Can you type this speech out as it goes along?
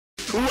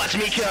Watch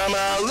me come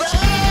alive.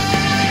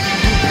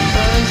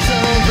 Burn so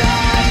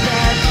bright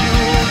that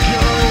you'll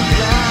go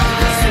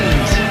blind.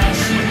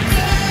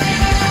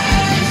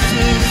 You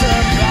seem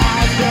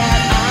surprised that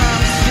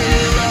I'm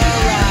still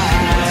alive.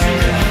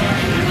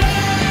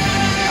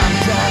 I'm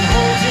done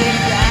holding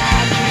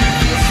back.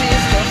 This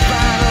is the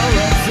final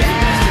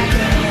attack.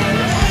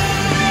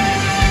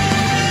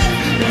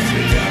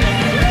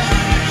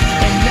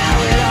 And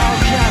now it all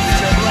comes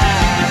to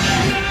black.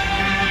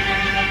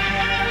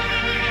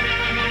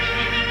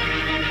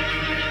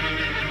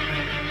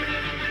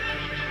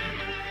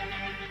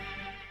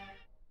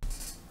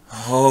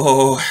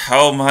 Oh,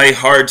 how my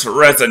heart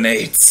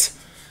resonates.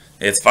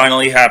 It's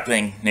finally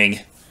happening.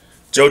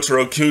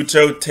 Jotaro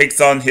Kujo takes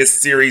on his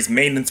series'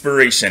 main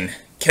inspiration,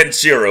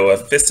 Kenshiro, A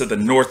Fist of the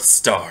North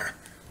Star.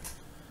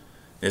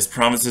 This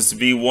promises to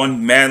be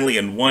one manly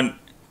and one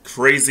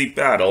crazy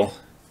battle.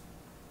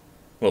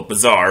 Well,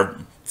 bizarre.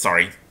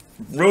 Sorry.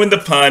 Ruined the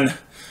pun.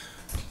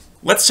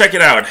 Let's check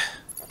it out.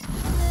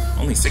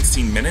 Only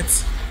 16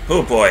 minutes?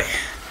 Oh boy.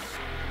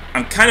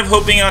 I'm kind of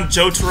hoping on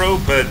Jotaro,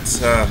 but,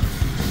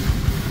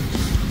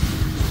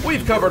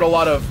 We've covered a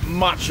lot of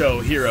macho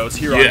heroes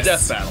here on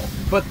Death Battle,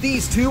 but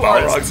these two are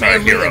as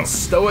manly and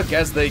stoic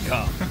as they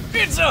come.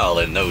 It's all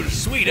in those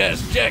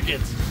sweet-ass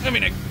jackets. I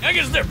mean, I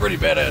guess they're pretty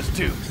badass,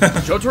 too.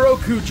 Jotaro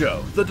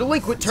Kujo, the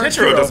delinquent turned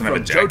hero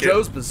from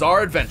JoJo's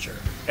Bizarre Adventure.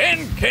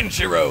 And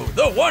Kenshiro,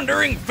 the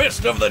Wandering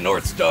Fist of the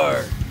North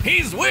Star.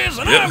 He's Wiz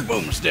and I'm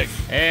Boomstick.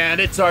 And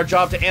it's our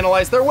job to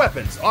analyze their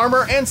weapons,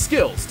 armor, and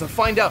skills to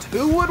find out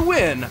who would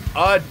win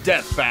a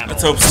death battle.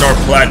 let's hope Star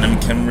Platinum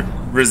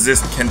can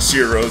resist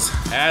Kenshiro's.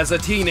 As a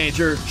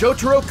teenager,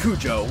 Jotaro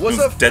Kujo was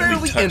a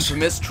fairly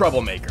infamous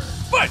troublemaker.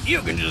 But you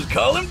can just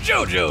call him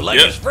JoJo like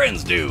his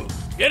friends do.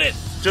 Get it?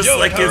 Just Jotaro,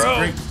 like his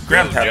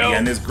grandpappy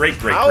and his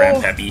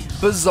great-great-grandpappy.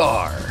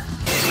 Bizarre.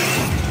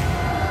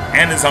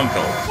 And his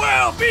uncle.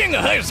 Well, being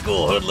a high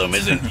school hoodlum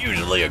isn't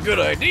usually a good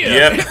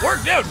idea. It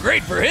worked out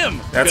great for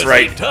him. That's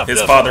right. His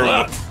father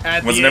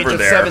At was the never age of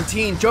there.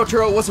 17,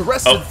 Jotaro was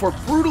arrested for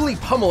brutally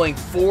pummeling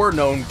 4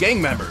 known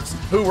gang members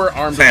who were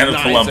armed Fan with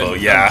of knives Columbo,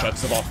 and yeah.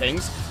 nunchucks of all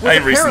things. With I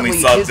recently apparently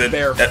saw his the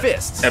bare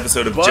fists.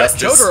 episode of but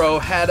Justice. Jotaro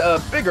had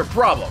a bigger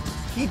problem.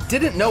 He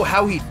didn't know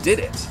how he did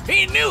it.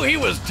 He knew he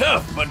was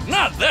tough, but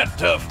not that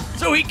tough.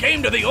 So he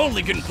came to the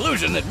only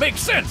conclusion that makes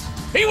sense.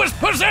 He was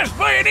possessed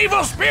by an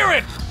evil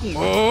spirit!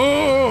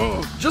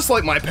 Whoa. Just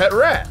like my pet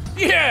rat.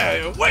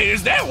 Yeah, wait,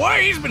 is that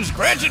why he's been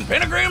scratching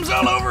pentagrams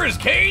all over his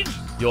cage?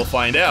 You'll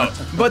find out.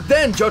 But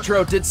then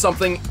Jotaro did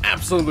something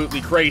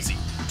absolutely crazy.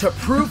 To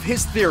prove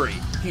his theory,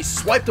 he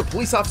swiped a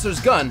police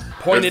officer's gun,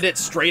 pointed it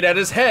straight at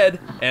his head,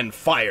 and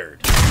fired.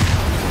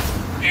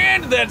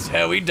 And that's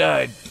how he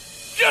died.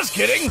 Just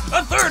kidding,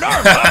 a third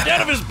arm popped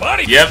out of his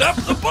body to stop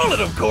the bullet,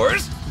 of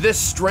course. This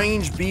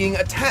strange being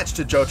attached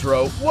to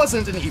Jotaro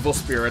wasn't an evil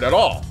spirit at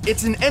all.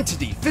 It's an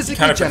entity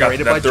physically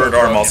generated by third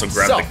Jotaro arm also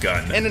himself grabbed the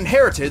gun. and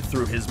inherited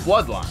through his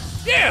bloodline.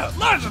 Yeah,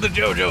 lots of the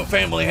JoJo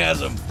family has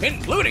them,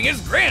 including his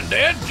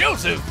granddad,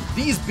 Joseph.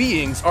 These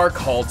beings are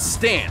called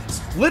stands,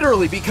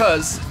 literally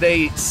because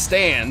they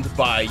stand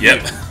by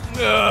you.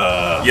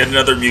 Yet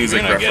another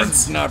music I guess reference.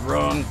 it's not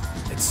wrong.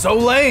 It's so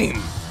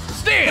lame.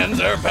 Stands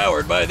are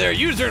powered by their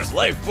user's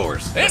life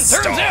force. And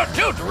turns out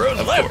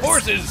Jotaro's life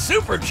force is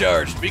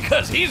supercharged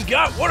because he's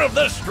got one of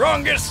the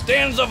strongest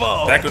stands of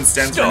all. Back when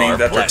stands were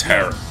named after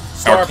terror.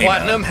 Star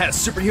Platinum has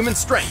superhuman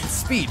strength,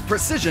 speed,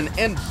 precision,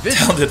 and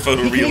vision. Talented He can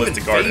even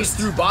photorealistic artist. phase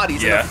through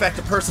bodies and affect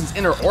a person's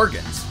inner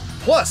organs.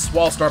 Plus,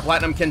 while Star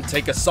Platinum can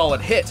take a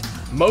solid hit,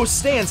 most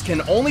stands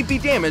can only be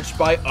damaged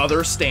by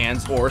other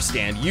stands or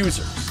stand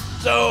users.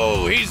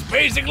 So he's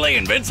basically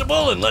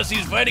invincible unless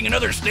he's fighting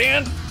another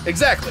stand?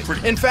 Exactly.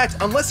 In fact,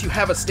 unless you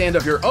have a stand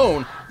of your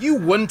own, you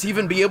wouldn't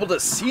even be able to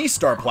see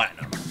Star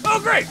Platinum.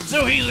 Oh great,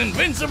 so he's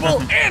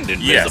invincible and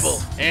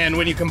invisible. And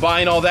when you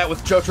combine all that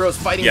with Jotaro's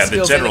fighting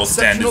skills and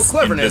exceptional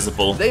cleverness,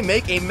 they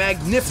make a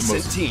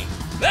magnificent team.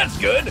 That's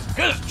good,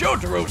 because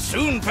Jotaro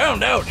soon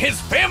found out his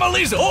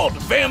family's old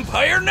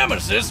vampire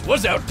nemesis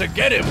was out to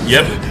get him.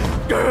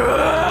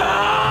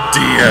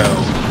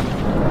 Dio.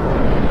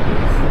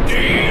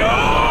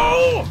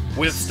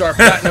 With Star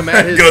Platinum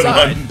at his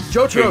side,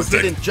 Jotaro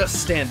didn't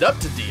just stand up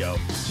to Dio,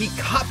 he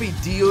copied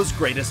Dio's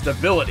greatest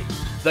ability,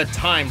 the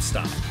Time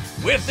Stop.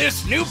 With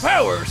this new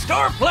power,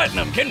 Star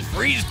Platinum can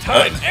freeze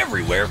time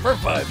everywhere for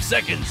 5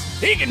 seconds.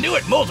 He can do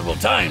it multiple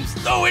times,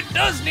 though it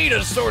does need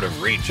a sort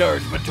of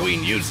recharge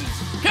between uses.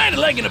 Kinda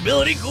like an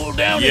ability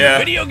cooldown in a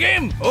video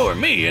game, or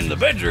me in the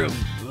bedroom,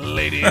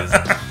 ladies.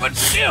 But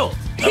still,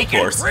 he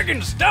can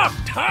friggin' stop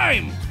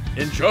time!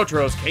 In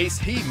Jotaro's case,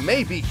 he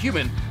may be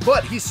human,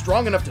 but he's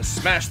strong enough to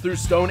smash through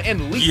stone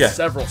and leap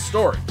several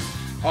stories.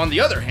 On the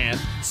other hand,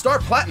 Star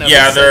Platinum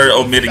they're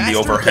omitting the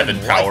over heaven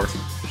power.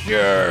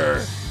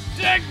 Sure.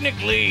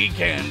 Technically he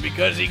can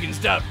because he can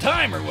stop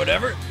time or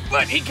whatever,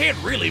 but he can't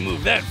really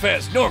move that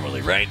fast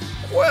normally, right?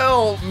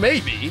 Well,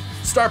 maybe.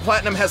 Star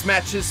Platinum has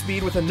matched his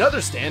speed with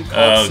another stand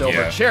called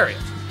Silver Chariot.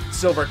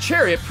 Silver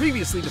Chariot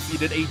previously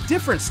defeated a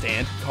different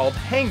stand called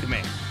Hanged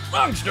Man.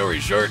 Long story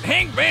short,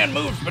 Hangman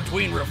moves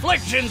between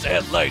reflections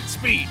at light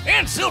speed,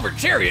 and Silver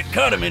Chariot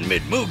caught him in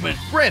mid-movement.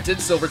 Granted,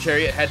 Silver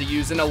Chariot had to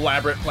use an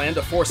elaborate plan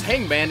to force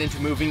Hangman into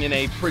moving in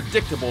a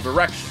predictable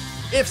direction.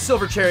 If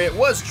Silver Chariot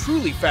was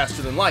truly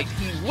faster than light,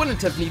 he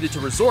wouldn't have needed to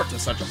resort to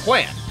such a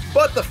plan.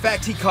 But the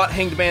fact he caught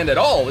Hangman at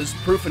all is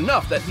proof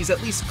enough that he's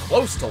at least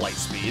close to light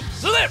speed.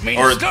 So that means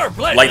Or Star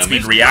Platinum light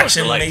speed is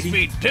reaction, close to light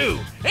maybe? speed too.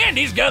 And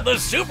he's got the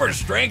super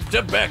strength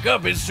to back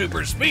up his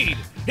super speed.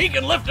 He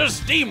can lift a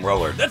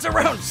steamroller that's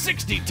around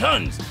 60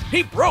 tons.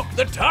 He broke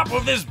the top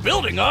of this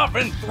building off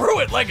and threw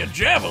it like a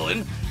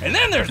javelin. And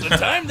then there's the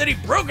time that he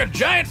broke a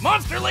giant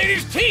monster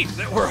lady's teeth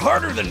that were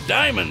harder than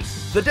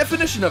diamonds. The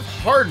definition of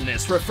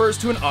hardness refers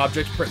to an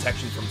object's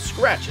protection from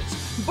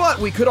scratches, but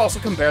we could also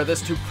compare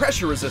this to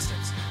pressure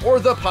resistance, or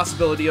the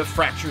possibility of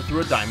fracture through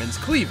a diamond's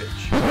cleavage.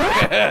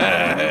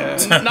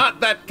 Not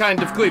that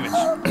kind of cleavage.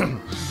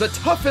 The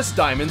toughest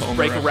diamonds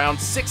break around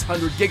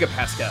 600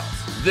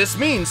 gigapascals. This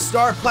means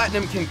Star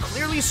Platinum can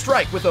clearly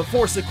strike with a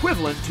force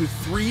equivalent to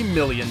 3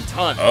 million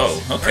tons.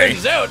 Oh, okay.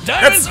 Turns out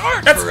diamonds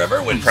aren't that's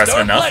forever when impressive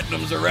Star enough.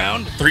 Platinum's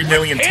around. 3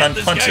 million What ton can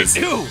this punches.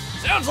 guy do?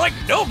 Sounds like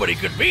nobody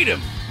could beat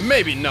him.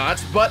 Maybe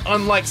not, but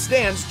unlike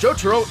Stans,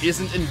 Jotaro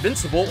isn't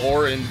invincible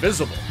or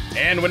invisible.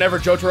 And whenever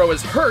Jotaro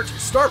is hurt,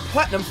 Star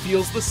Platinum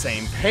feels the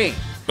same pain.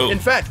 Oh. In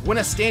fact, when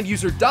a stand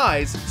user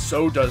dies,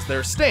 so does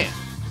their stand,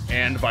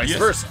 and vice Yes.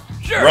 versa.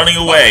 Sure, Running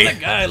away. but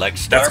with a guy like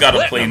Star That's gotta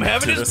play Platinum into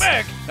having his this.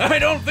 back, I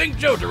don't think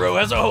Jotaro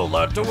has a whole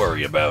lot to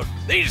worry about.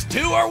 These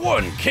two are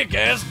one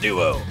kick-ass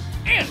duo.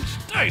 And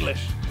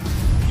stylish.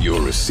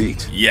 Your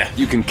receipt. Yeah.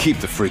 You can keep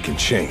the freaking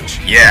change.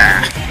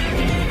 Yeah.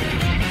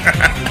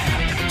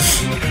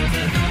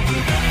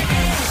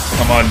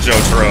 Come on,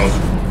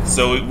 Jotaro.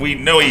 So we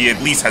know he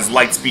at least has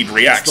light speed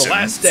reactions. The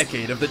last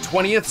decade of the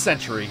 20th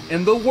century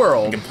in the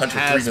world He can punch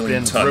with has 3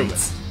 million been tons.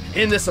 ruined.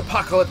 In this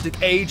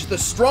apocalyptic age, the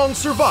strong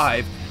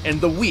survive and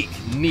the weak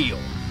kneel.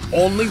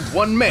 Only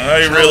one man I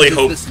really challenges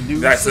hope this new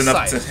that's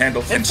enough society. to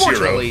handle And Kenshiro.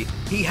 fortunately,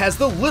 he has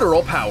the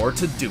literal power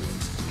to do it.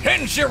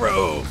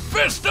 Kenshiro,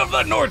 Fist of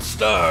the North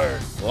Star.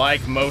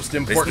 Like most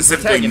important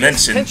specifically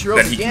protagonists, mentioned Kenshiro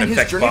that he began can his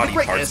affect journey to body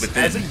parts greatness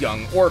within. as a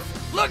young orphan.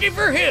 Lucky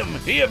for him,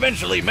 he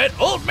eventually met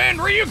Old Man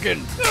Ryukin,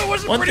 who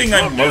was a One pretty thing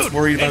cool I'm most dude.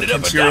 worried about Ended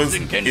up Kenshiro's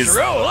adopting is-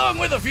 Kenshiro along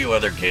with a few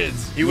other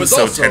kids. He was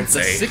Muso also the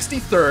Tensei.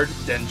 63rd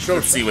Densho,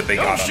 Let's see what they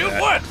Don't got on shoot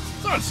that. what?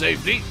 It's on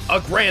safety. a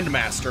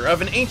grandmaster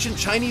of an ancient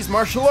Chinese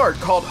martial art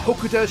called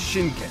Hokuto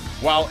Shinken.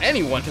 While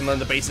anyone can learn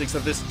the basics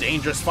of this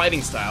dangerous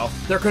fighting style,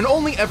 there can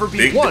only ever be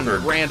Big one Dipper.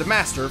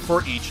 grandmaster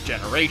for each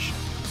generation.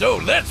 So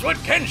that's what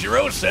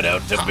Kenshiro set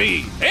out to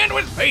be. And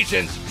with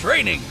patience,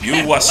 training, You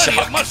and was plenty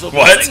of shocked. muscle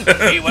What?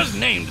 building, he was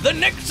named the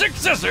next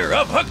successor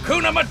of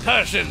Hakuna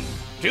Matashin.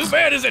 Too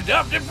bad his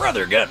adopted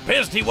brother got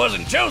pissed he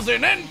wasn't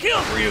chosen and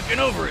killed Ryukin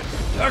over it.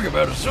 Talk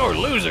about a sore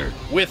loser.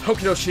 With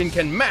Hokuto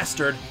Shinken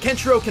mastered,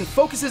 Kenshiro can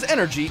focus his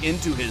energy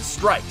into his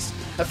strikes,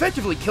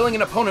 effectively killing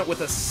an opponent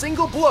with a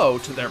single blow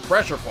to their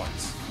pressure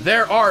points.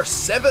 There are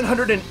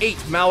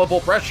 708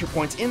 malleable pressure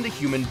points in the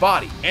human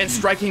body, and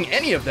striking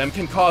any of them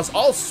can cause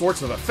all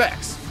sorts of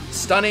effects.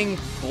 Stunning,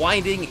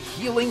 blinding,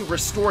 healing,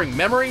 restoring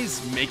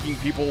memories, making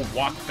people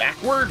walk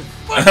backward.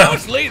 But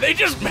mostly, they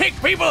just make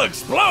people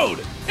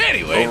explode.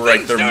 Anyway, Override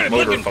things their started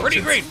motor looking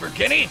pretty functions. great for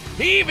Kenny.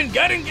 He even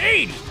got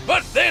engaged.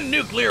 But then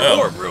nuclear Oh,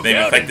 war broke they've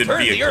out and affected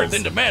turned the vehicles. Earth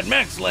into Mad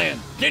Max land.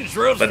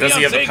 Kenshiro's But does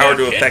he have the fiancé power got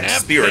to affect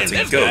kidnapped, spirits and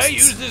and this guy ghosts?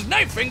 used his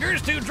knife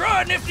fingers to draw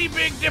a nifty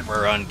Big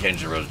Dipper on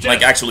Kenshiro's chest.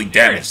 Like actually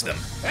damage them.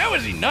 How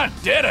is he not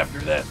dead after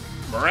that?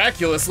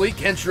 Miraculously,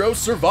 Kenshiro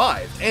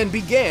survived and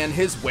began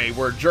his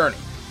wayward journey,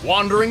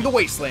 wandering the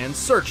wasteland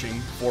searching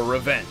for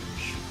revenge.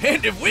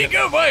 And if we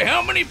go by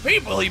how many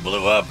people he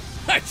blew up,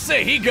 I'd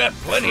say he got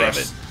plenty Crush.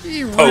 of it.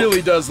 He Poke.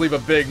 really does leave a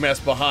big mess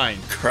behind.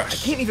 I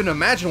Crush. can't even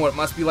imagine what it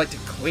must be like to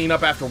clean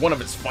up after one of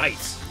his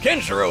fights.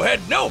 Kenshiro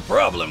had no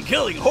problem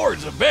killing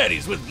hordes of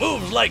baddies with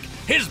moves like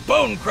his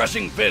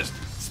bone-crushing fist,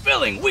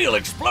 spilling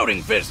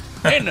wheel-exploding fist,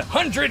 and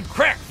 100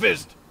 crack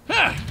fist.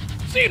 Huh,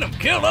 seeing him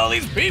kill all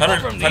these people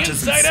 100 from the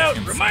punches in inside out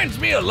seconds. reminds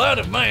me a lot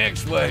of my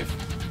ex-wife.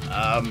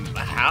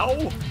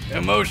 How?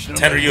 Emotional.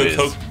 Tenryu whiz.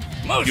 Tok-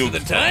 Most you- of the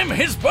time,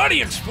 his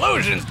body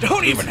explosions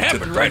don't even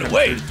happen right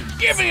away,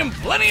 giving him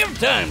plenty of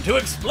time to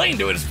explain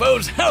to his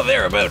foes how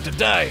they're about to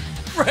die,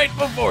 right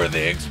before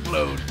they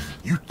explode.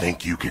 You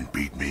think you can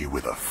beat me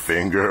with a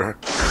finger?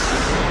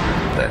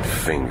 That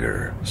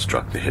finger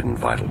struck the hidden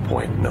vital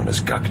point known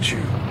as Gakuchu.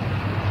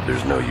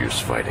 There's no use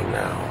fighting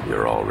now.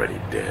 You're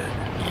already dead.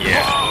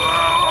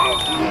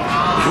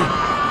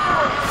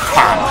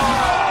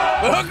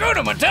 But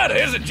Hakuna Matata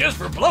isn't just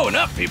for blowing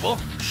up people.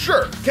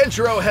 Sure,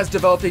 Kenshiro has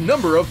developed a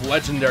number of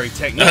legendary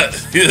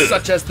techniques,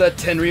 such as the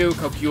Tenryu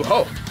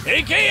Kokyuho.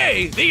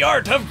 AKA the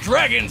art of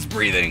dragon's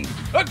breathing.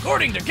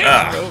 According to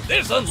Kenshiro,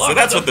 this unlocks so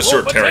that's the what the full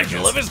short terror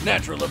potential is. of his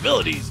natural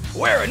abilities,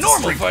 where a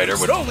normal fighter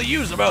would only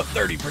use about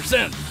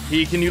 30%.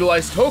 He can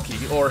utilize Toki,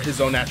 or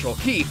his own natural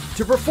ki,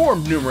 to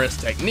perform numerous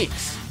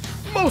techniques.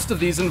 Most of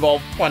these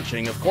involve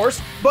punching, of course,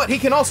 but he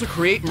can also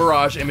create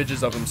mirage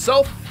images of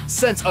himself,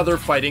 sense other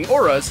fighting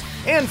auras,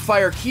 and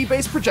fire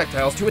ki-based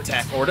projectiles to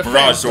attack or defend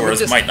Mirage from a auras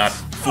distance. might not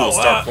fool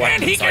Star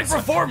Platinum. And he can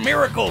perform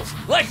miracles,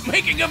 like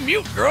making a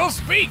mute girl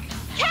speak.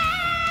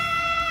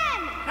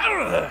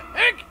 How the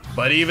heck?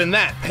 But even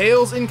that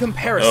pales in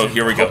comparison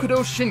here we to go.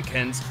 Hokuto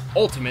Shinken's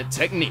ultimate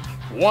technique,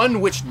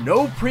 one which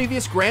no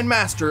previous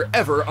Grandmaster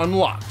ever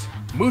unlocked,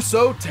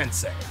 Muso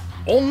Tensei.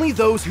 Only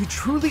those who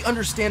truly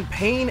understand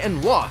pain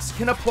and loss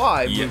can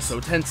apply Muso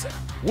Tensei.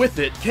 With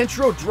it,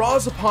 Kenshiro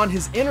draws upon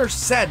his inner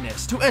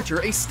sadness to enter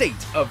a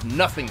state of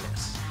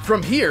nothingness.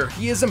 From here,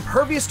 he is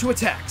impervious to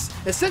attacks,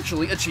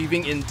 essentially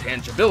achieving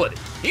intangibility.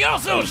 He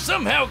also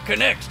somehow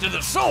connects to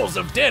the souls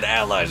of dead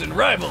allies and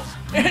rivals,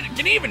 and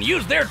can even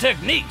use their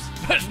techniques.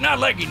 But it's not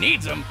like he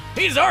needs them.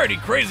 He's already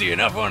crazy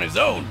enough on his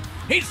own.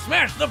 He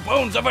smashed the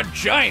bones of a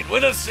giant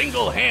with a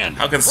single hand.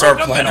 How can Star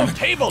broke a Platinum metal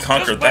table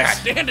conquer just by that?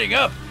 standing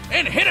up,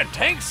 and hit a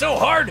tank so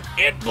hard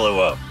it blew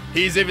up.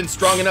 He's even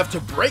strong enough to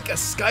break a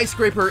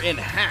skyscraper in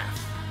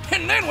half.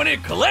 And then when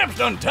it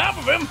collapsed on top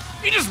of him,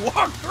 he just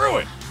walked through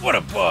it. What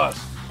a boss.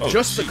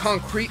 Just the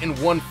concrete in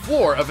one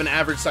floor of an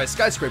average-sized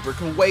skyscraper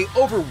can weigh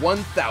over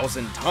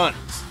 1,000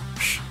 tons.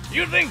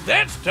 You think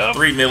that's tough?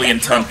 3 million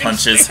ton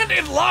punches. And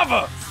in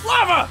lava!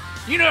 Lava!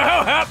 You know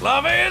how hot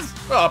lava is?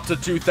 Up to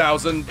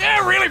 2,000.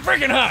 Yeah, really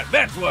freaking hot,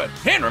 that's what.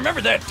 And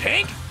remember that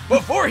tank?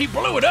 Before he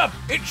blew it up,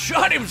 it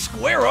shot him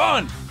square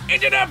on.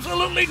 It did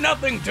absolutely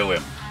nothing to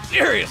him.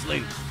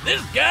 Seriously,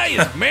 this guy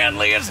is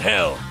manly as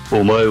hell.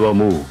 お前は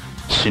もう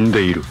死ん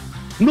でいる。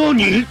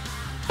何？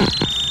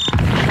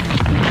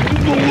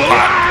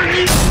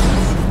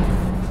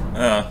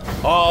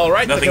 All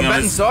right, the Nothing on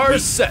combatants his are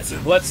weak- set.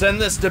 Let's end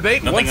this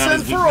debate Nothing once on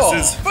and his for all.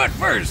 weaknesses. But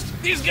first,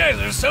 these guys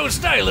are so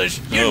stylish,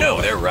 you Oh, know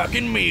boy. they're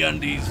rocking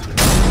MeUndies.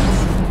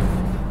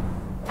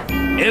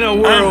 In a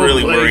world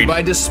really plagued worried.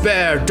 by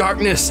despair,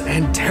 darkness,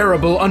 and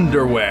terrible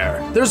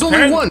underwear, there's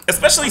only one.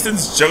 Especially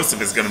since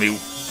Joseph is gonna be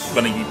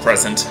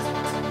present.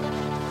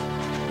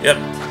 Yep.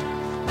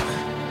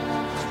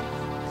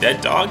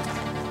 Dead dog?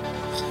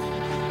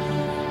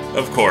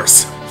 Of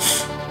course.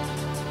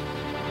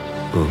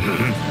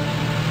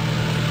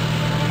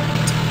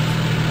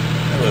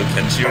 Hello,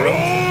 Kenshiro.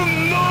 Oh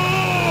no!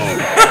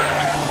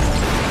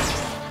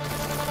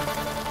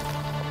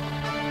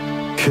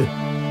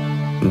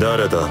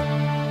 誰だ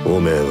お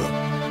めえは。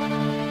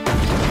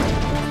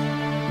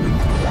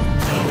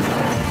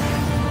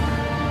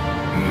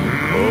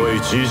おい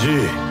ジジ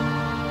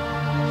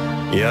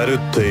イ、やるっ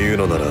ていう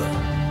のなら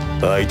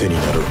相手に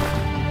なろう。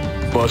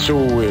場所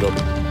を選ぶ。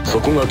そ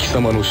こが貴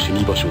様の死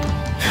に場所だ。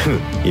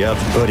やっ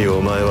ぱり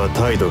お前は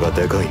態度が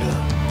でかいな。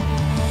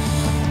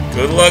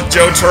 Good luck,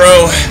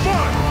 Jotaro!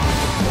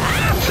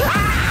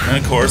 And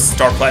of course,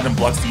 Star Platinum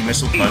blocks the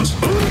initial punch.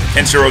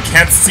 Kenshiro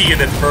can't see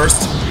it at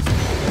first,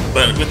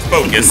 but with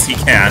focus, he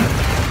can.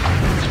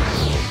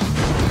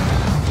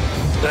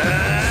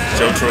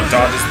 Jotaro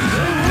dodges the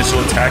initial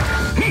attack.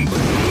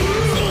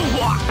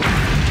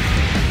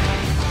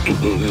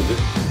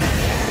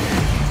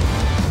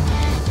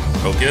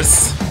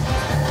 Focus.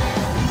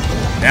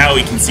 Now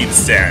he can see the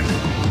stand,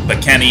 but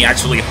can he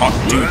actually do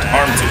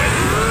harm to it?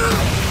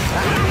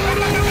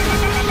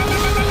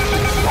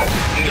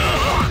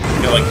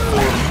 Got like 4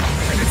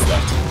 minutes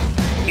left.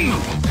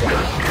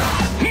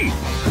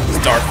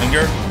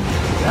 Starfinger.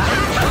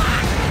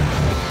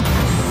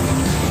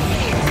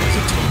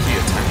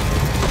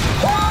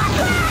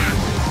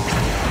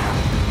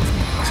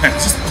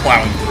 Just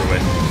plowing through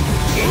it.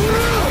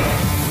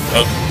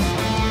 Oh.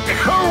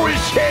 Who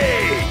is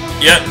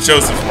he? Yep,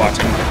 Joseph's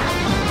watching.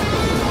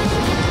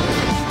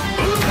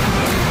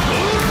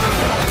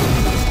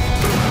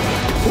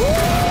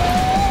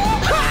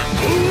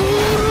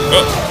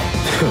 Oh.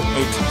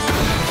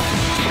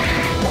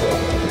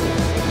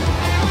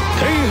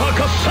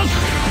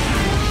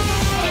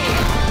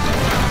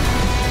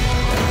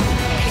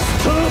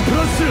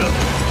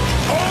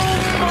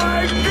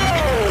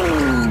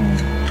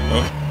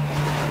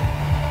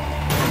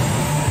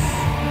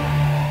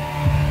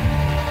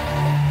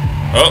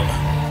 Oh.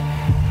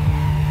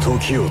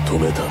 時を止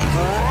めた。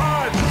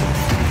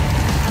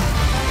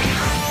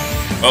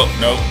 Oh,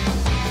 no.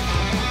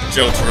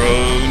 Jotaro,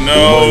 お前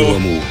は no.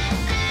 もう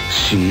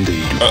死んでい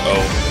る。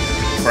 Uh-oh.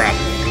 Crap.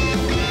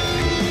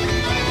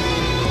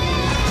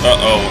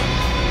 Uh-oh.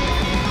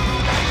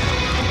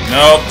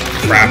 Nope.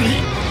 Crappy.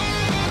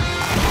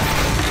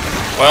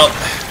 Well,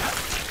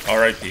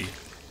 R.I.P.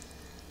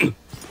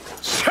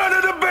 Son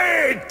of a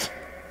bitch!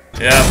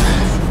 Yeah,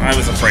 I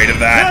was afraid of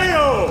that.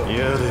 やれ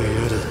やれ。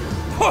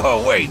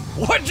 Whoa, wait,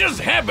 what just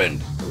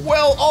happened?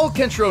 Well, all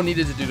Kenshiro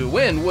needed to do to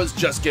win was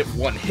just get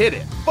one hit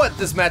in. But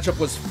this matchup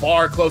was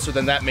far closer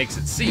than that makes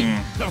it seem.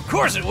 Of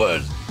course it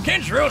was.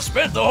 Kenshiro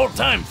spent the whole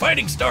time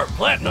fighting Star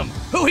Platinum,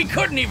 who he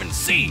couldn't even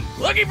see.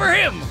 Lucky for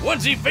him,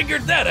 once he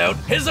figured that out,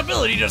 his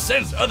ability to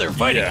sense other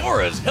fighting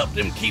auras helped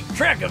him keep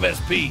track of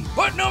SP.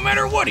 But no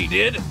matter what he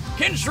did,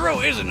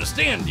 Kenshiro isn't a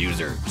stand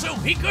user, so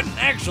he couldn't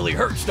actually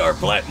hurt Star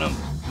Platinum.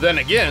 Then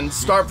again,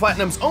 Star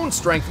Platinum's own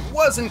strength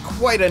wasn't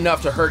quite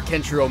enough to hurt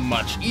Kenshiro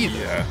much either.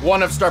 Yeah.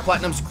 One of Star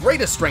Platinum's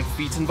greatest strength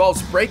feats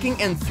involves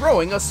breaking and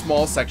throwing a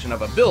small section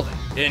of a building.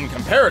 In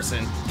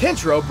comparison,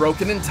 Kenshiro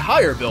broke an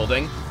entire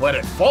building, let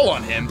it fall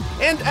on him,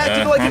 and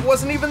acted like it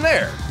wasn't even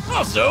there.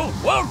 Also,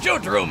 while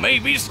Jotaro may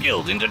be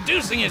skilled in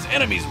deducing his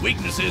enemy's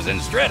weaknesses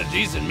and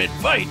strategies in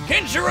mid-fight,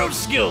 Kenshiro's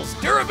skills,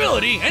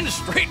 durability, and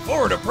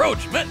straightforward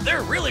approach meant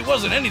there really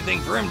wasn't anything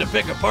for him to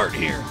pick apart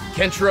here.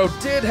 Kenshiro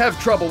did have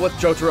trouble with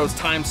Jotaro's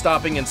time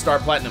stopping and Star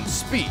Platinum's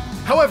speed.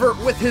 However,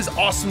 with his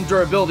awesome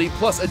durability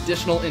plus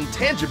additional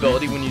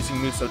intangibility when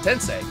using Muso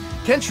Tensei,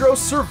 Kenshiro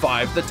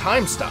survived the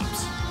time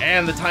stops.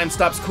 And the time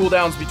stops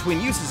cooldowns between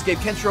uses gave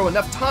Kenshiro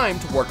enough time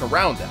to work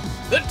around them.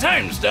 The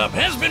time stop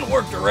has been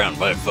worked around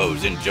by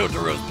foes in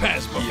Jotaro's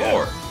past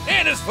before,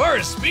 and as far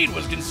as speed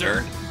was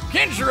concerned,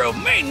 Kenshiro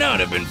may not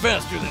have been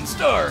faster than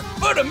Star,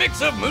 but a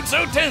mix of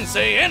Muso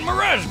Tensei and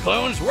Mirage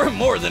clones were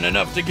more than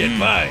enough to get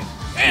by.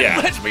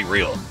 And let's be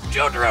real,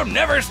 Jotaro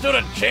never stood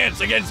a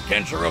chance against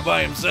Kenshiro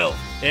by himself.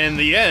 In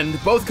the end,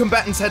 both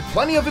combatants had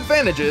plenty of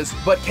advantages,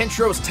 but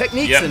Kenshiro's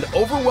techniques and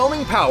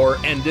overwhelming power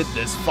ended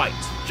this fight.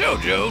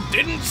 Jojo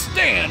didn't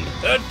stand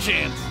a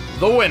chance.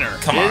 The winner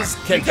Come on, is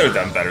you Kenshiro. could have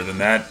done better than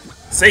that.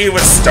 Say he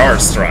was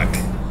starstruck.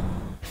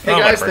 Hey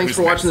guys, thanks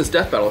for watching this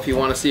death battle. If you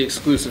want to see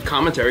exclusive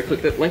commentary,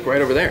 click that link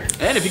right over there.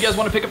 And if you guys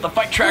want to pick up the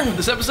fight track for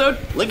this episode,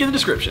 link in the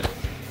description.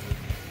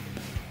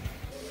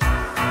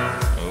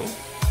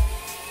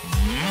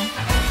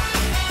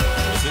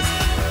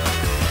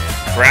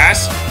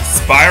 Crash?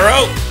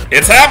 Spyro?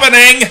 It's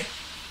happening!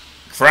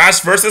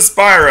 Crash versus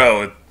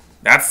Spyro.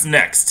 That's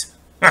next.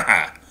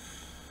 Haha.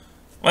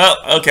 Well,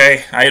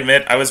 okay, I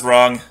admit I was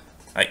wrong.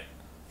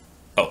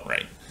 Oh,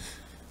 right.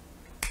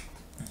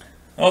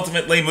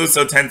 Ultimately,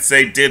 Muso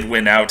Tensei did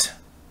win out.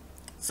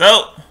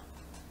 So,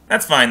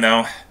 that's fine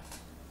though.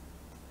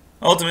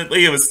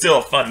 Ultimately, it was still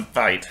a fun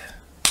fight.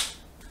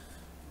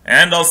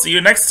 And I'll see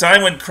you next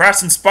time when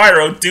Crash and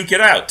Spyro duke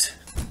it out.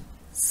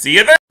 See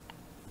you then!